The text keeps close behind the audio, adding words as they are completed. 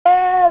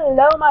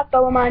Hello, my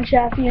fellow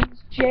Mineshaftians.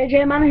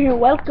 JJ Miner here.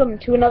 Welcome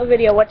to another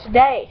video. What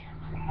today?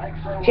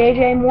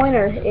 JJ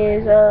Moiner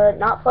is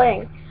not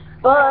playing,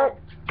 but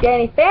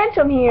Danny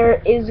Phantom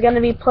here is going to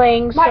be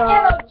playing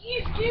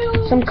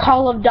some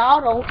Call of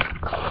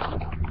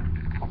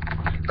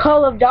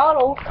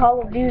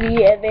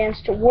Duty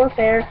Advanced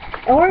Warfare,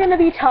 and we're going to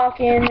be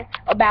talking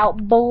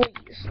about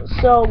bullies.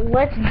 So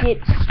let's get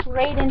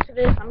straight into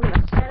this. I'm going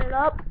to set it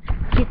up.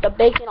 Get the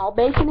bacon all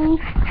bacony.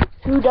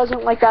 Who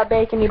doesn't like that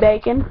bacony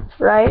bacon,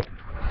 right?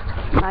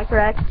 Am I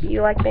correct? Do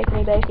you like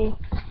bacony bacon?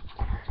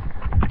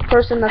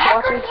 Person that's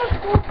watching.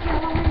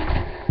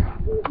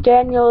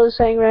 Daniel is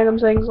saying random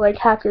things like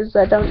hackers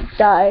that don't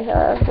die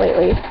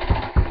lately.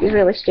 He's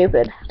really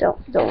stupid. Don't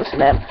listen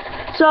to him.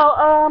 So,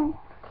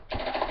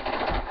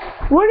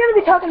 we're gonna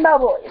be talking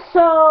about bullies.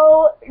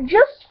 So,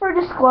 just for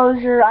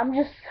disclosure,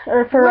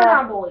 we're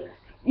not bullies.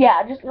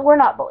 Yeah, we're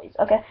not bullies,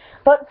 okay?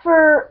 But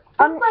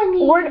I'm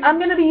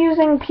gonna be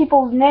using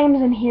people's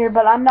names in here,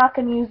 but I'm not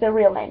gonna use their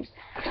real names.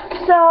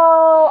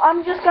 So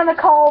I'm just gonna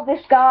call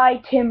this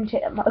guy Tim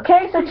Tim,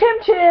 okay? So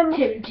Tim,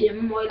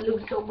 my little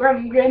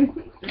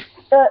Grim.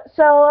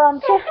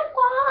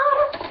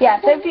 Yeah,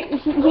 safety.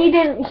 He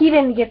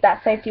didn't get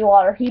that safety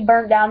water. He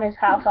burnt down his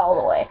house all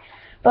the way.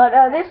 But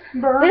this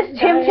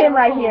Tim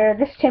right here,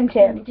 this Tim.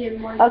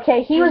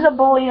 Okay, he was a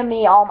bully to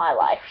me all my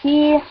life.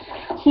 He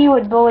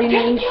would bully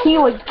me. He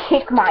would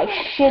kick my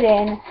shit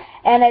in,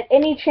 and at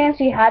any chance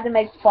he had to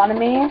make fun of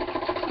me,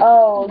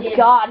 oh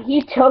God,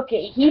 he took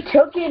it. He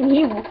took it, and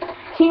he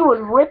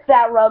would rip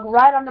that rug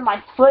right under my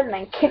foot and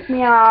then kick me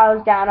while I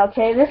was down.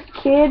 Okay, this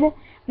Tim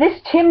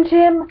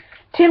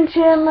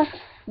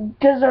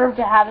deserved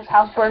to have his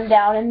house burned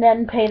down and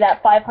then pay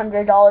that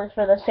 $500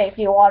 for the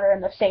safety water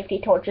and the safety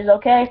torches.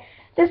 Okay.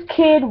 This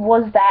kid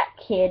was that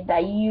kid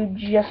that you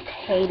just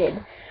hated.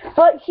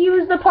 But he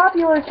was the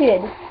popular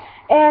kid.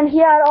 And he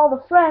had all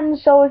the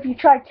friends, so if you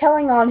tried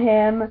telling on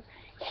him,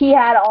 he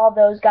had all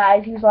those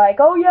guys. He was like,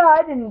 oh yeah,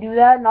 I didn't do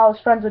that, and all his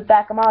friends would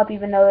back him up,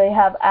 even though they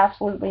have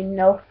absolutely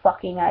no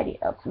fucking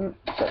idea.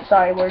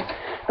 Sorry, words.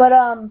 But,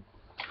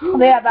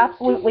 they have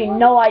absolutely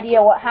no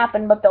idea what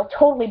happened, but they'll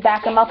totally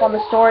back him up on the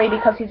story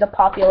because he's a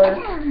popular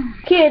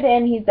kid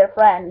and he's their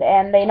friend,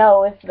 and they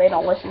know if they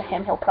don't listen to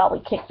him, he'll probably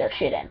kick their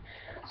shit in.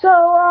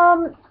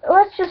 So,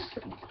 let's just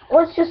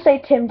say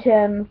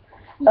Tim,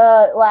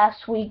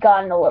 last week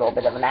got in a little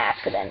bit of an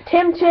accident.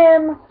 Tim,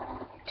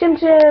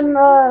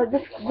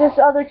 this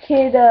other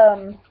kid,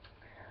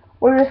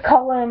 we'll just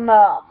call him,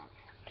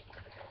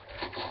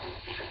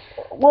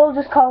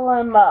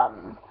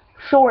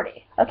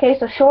 Shorty. Okay,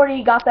 so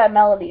Shorty got that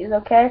Melodies,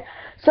 okay?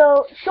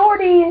 So,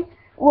 Shorty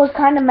was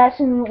kind of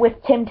messing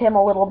with Tim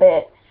a little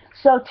bit.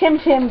 So, Tim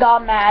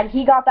got mad.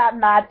 He got that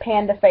mad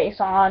panda face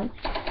on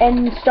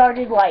and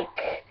started, like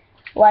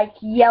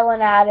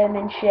yelling at him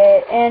and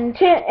shit. And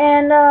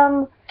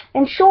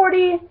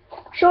Shorty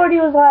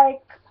was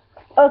like,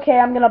 okay,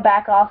 I'm gonna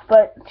back off.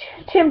 But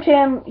Tim,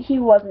 he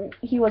wasn't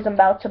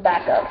about to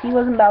back up. He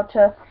wasn't about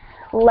to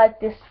let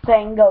this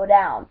thing go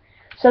down.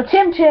 So,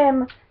 Tim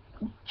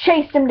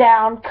chased him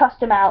down,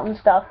 cussed him out and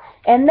stuff.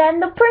 And then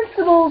the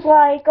principal's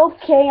like,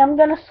 okay, I'm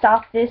gonna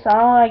stop this.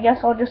 I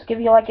guess I'll just give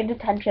you like a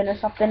detention or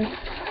something.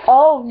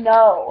 Oh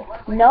no,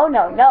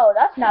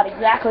 that's not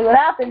exactly what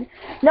happened.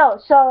 No,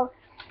 so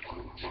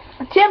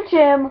Tim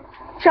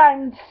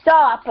trying to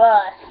stop.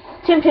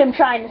 Tim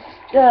trying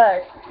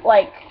to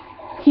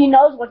he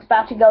knows what's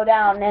about to go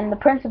down, and the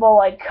principal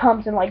like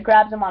comes and like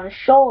grabs him on his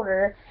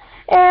shoulder,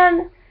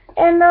 and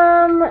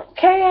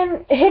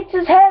Kayan hits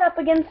his head up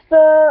against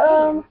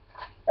the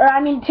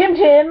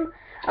Tim.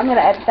 I'm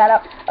gonna edit that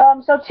up.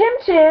 So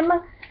Tim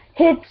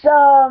hits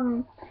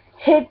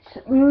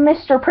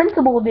Mr.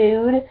 Principal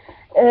dude,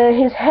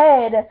 his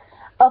head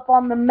up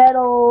on the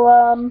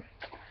metal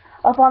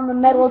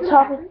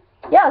top.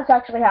 Yeah, this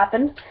actually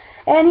happened.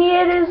 And he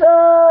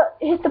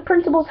hit the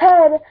principal's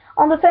head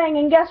on the thing,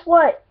 and guess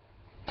what?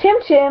 Tim,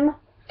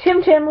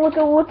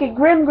 look at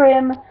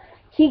Grim.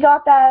 He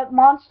got that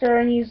monster,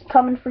 and he's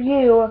coming for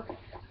you.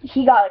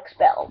 He got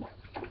expelled.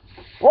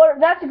 Well,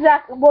 that's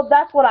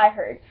what I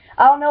heard.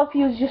 I don't know if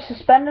he was just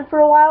suspended for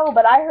a while,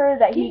 but I heard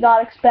that he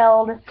got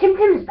expelled.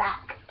 Tim's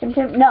back.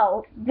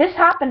 No, this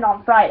happened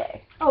on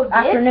Friday. Oh,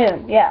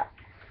 afternoon, yeah.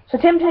 So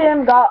Tim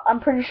I'm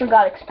pretty sure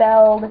got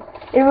expelled.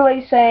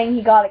 Everybody's saying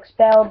he got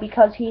expelled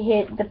because he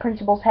hit the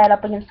principal's head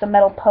up against the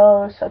metal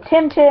post. So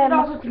Tim,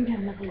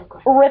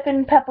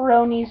 ripping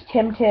pepperonis,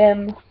 Tim,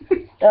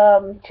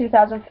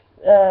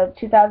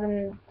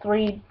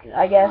 2003,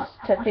 I guess,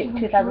 to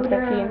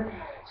 2015.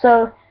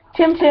 So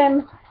Tim,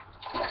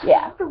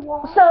 yeah. So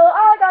all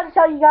I gotta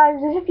tell you guys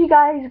is if you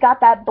guys got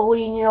that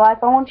bully in your life,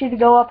 I want you to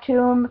go up to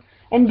him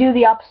and do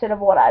the opposite of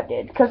what I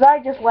did. Because I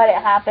just let it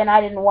happen. I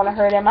didn't want to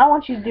hurt him. I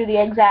want you to do the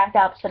exact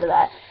opposite of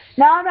that.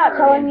 Now I'm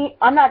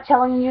not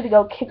telling you to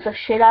go kick the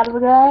shit out of a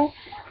guy,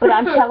 but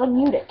I'm telling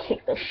you to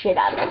kick the shit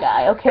out of the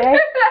guy, okay?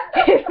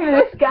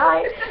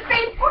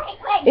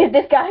 If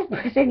this guy's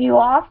pissing you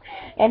off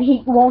and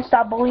he won't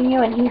stop bullying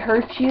you and he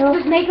hurts you,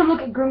 Just make him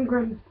look at Grim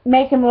Grim.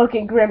 make him look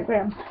at Grim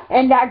Grim,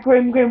 and that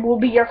Grim Grim will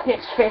be your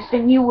fist,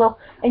 and you will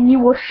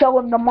show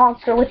him the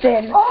monster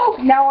within. Oh!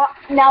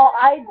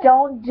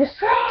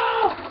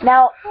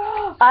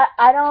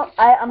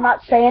 I'm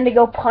not saying to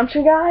go punch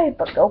a guy,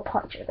 but go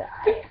punch a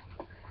guy.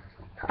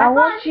 I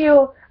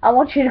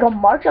want you to go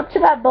march up to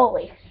that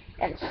bully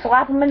and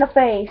slap him in the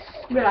face.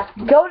 Yeah.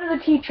 Go to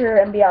the teacher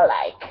and be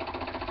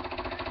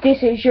like,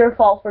 "This is your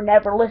fault for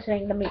never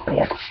listening to me,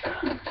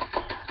 bitch."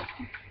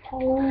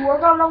 Oh, we're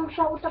going long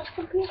shot with the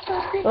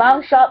pistol.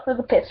 Long shot for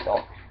the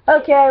pistol.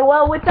 Okay,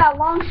 well, with that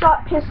long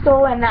shot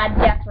pistol and that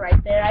death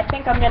right there, I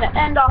think I'm going to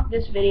end off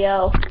this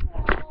video.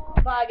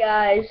 Bye,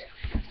 guys.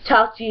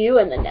 Talk to you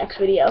in the next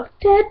video.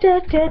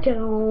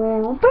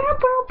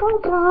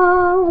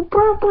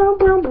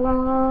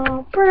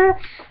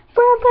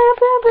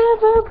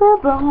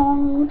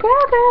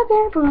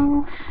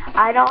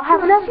 I don't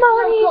have enough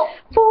money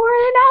for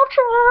an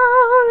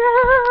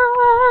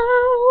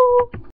outro.